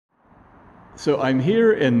So I'm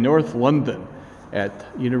here in North London at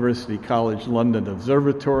University College London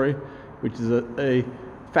Observatory, which is a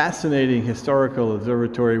fascinating historical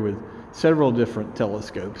observatory with several different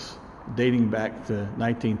telescopes dating back to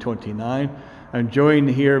 1929. I'm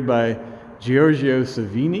joined here by Giorgio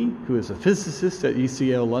Savini, who is a physicist at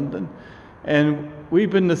UCL London, and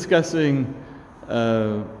we've been discussing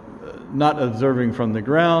not observing from the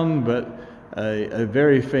ground, but a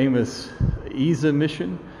very famous ESA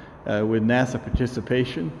mission with NASA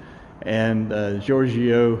participation. And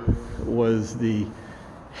Giorgio was the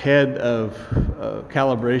head of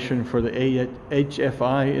calibration for the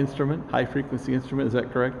HFI instrument, high frequency instrument, is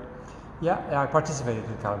that correct? Yeah, I participated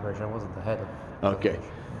in calibration, I wasn't the head of it. Okay,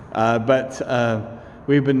 but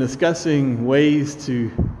we've been discussing ways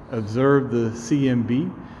to observe the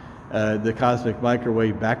CMB, the cosmic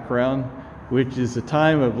microwave background, which is the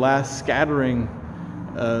time of last scattering.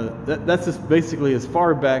 That's just basically as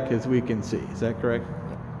far back as we can see, is that correct?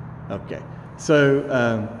 Okay,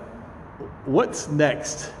 so what's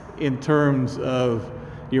next in terms of,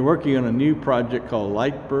 you're working on a new project called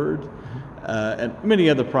LightBird and many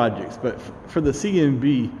other projects, but for the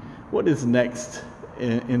CMB, what is next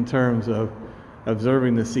in terms of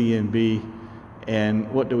observing the CMB,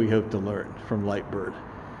 and what do we hope to learn from LightBird?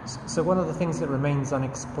 So one of the things that remains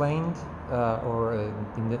unexplained, or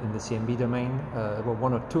in the CMB domain, well,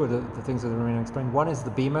 one or two of the things that remain unexplained. One is the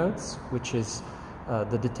B modes, which is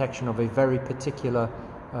the detection of a very particular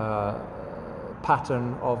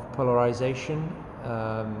pattern of polarization,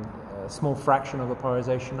 a small fraction of the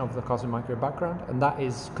polarization of the cosmic microwave background, and that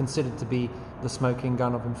is considered to be the smoking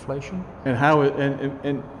gun of inflation. And how?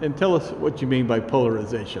 And tell us what you mean by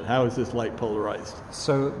polarization. How is this light polarized?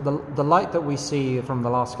 So the light that we see from the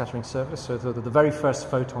last scattering surface, so the very first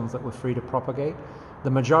photons that were free to propagate, the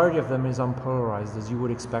majority of them is unpolarized, as you would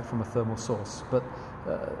expect from a thermal source. But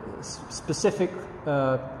specific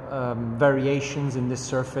variations in this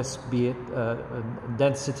surface, be it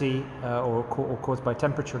density or caused by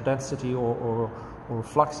temperature, density, or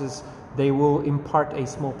fluxes, they will impart a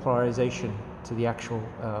small polarization to the actual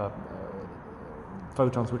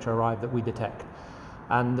photons which arrive that we detect.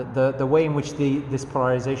 And the way in which this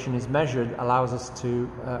polarization is measured allows us to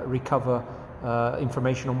recover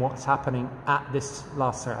information on what's happening at this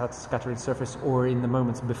last scattering surface or in the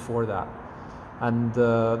moments before that. And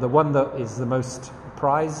the one that is the most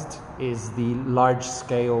prized is the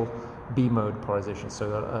large-scale B-mode polarization,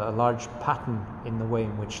 so a large pattern in the way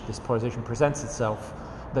in which this polarization presents itself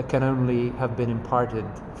that can only have been imparted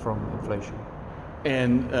from inflation.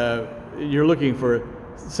 And you're looking for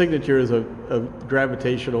signatures of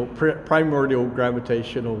gravitational, primordial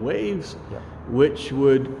gravitational waves, yeah, which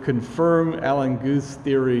would confirm Alan Guth's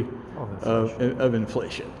theory of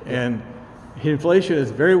inflation. Yeah. And inflation is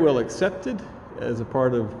very well accepted as a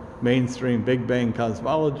part of mainstream Big Bang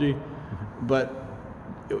cosmology, but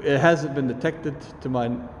it hasn't been detected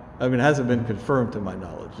it hasn't been confirmed to my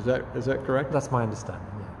knowledge. Is that correct? That's my understanding,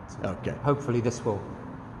 yeah. So okay. Hopefully this will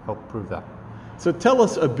help prove that. So tell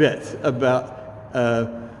us a bit about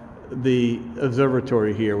the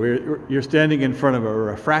observatory here. You're standing in front of a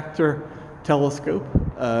refractor telescope,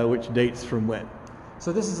 which dates from when?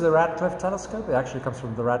 So this is the Radcliffe telescope. It actually comes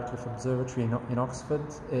from the Radcliffe Observatory in Oxford.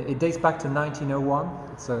 It dates back to 1901.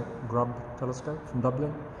 It's a Grubb telescope from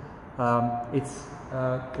Dublin. It's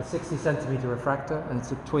a 60 centimeter refractor, and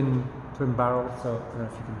it's a twin barrel, so I don't know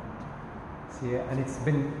if you can see it. And it's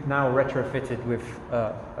been now retrofitted with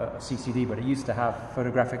a CCD, but it used to have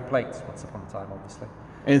photographic plates once upon a time, obviously.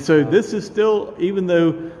 And so this is still, even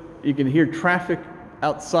though you can hear traffic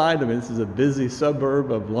outside, this is a busy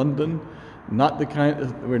suburb of London,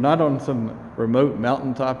 we're not on some remote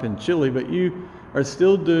mountaintop in Chile, but you are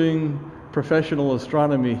still doing professional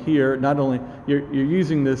astronomy here. Not only you're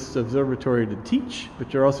using this observatory to teach,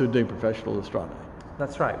 but you're also doing professional astronomy.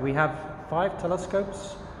 That's right. We have 5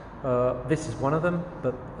 telescopes. This is one of them,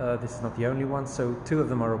 but this is not the only one. So 2 of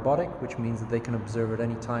them are robotic, which means that they can observe at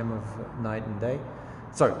any time of night and day.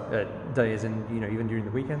 Sorry, day is in, even during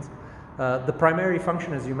the weekends. The primary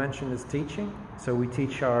function, as you mentioned, is teaching. So we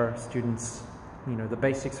teach our students, the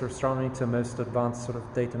basics of astronomy to most advanced sort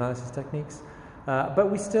of data analysis techniques. But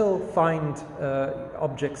we still find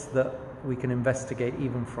objects that we can investigate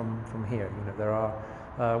even from here.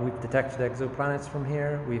 We've detected exoplanets from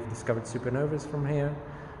here. We've discovered supernovas from here.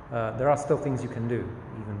 There are still things you can do,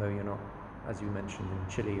 even though you're not, as you mentioned, in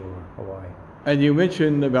Chile or Hawaii. And you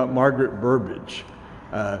mentioned about Margaret Burbidge,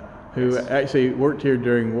 who yes, actually worked here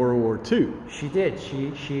during World War II. She did.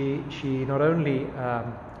 She not only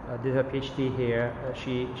did her PhD here,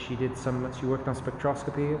 she worked on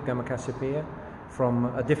spectroscopy of Gamma Cassiopeia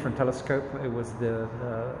from a different telescope. It was the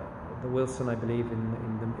the Wilson, I believe,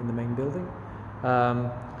 in the main building.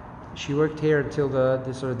 She worked here until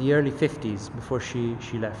the early 50s before she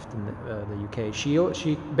left in the UK.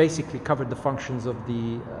 She basically covered the functions of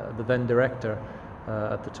the then director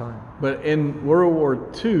at the time. But in World War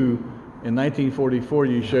II, in 1944,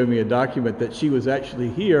 you showed me a document that she was actually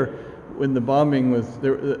here when the bombing was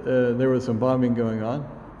there was some bombing going on.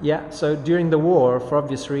 Yeah. So during the war, for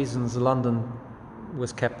obvious reasons, London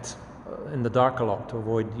was kept in the dark a lot to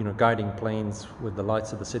avoid, guiding planes with the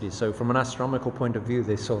lights of the city. So from an astronomical point of view,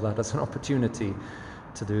 they saw that as an opportunity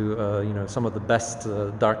to do, some of the best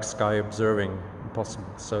dark sky observing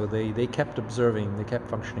possible. So they kept observing, they kept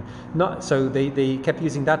functioning. So they kept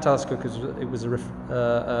using that telescope because it was a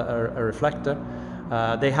reflector.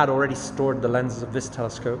 They had already stored the lenses of this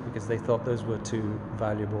telescope because they thought those were too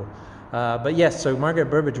valuable. But yes, so Margaret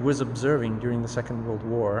Burbage was observing during the Second World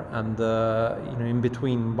War, and in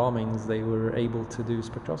between bombings, they were able to do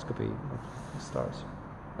spectroscopy of stars.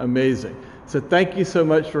 Amazing. So thank you so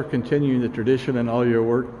much for continuing the tradition and all your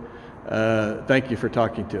work. Thank you for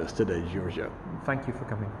talking to us today, Giorgio. Thank you for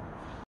coming.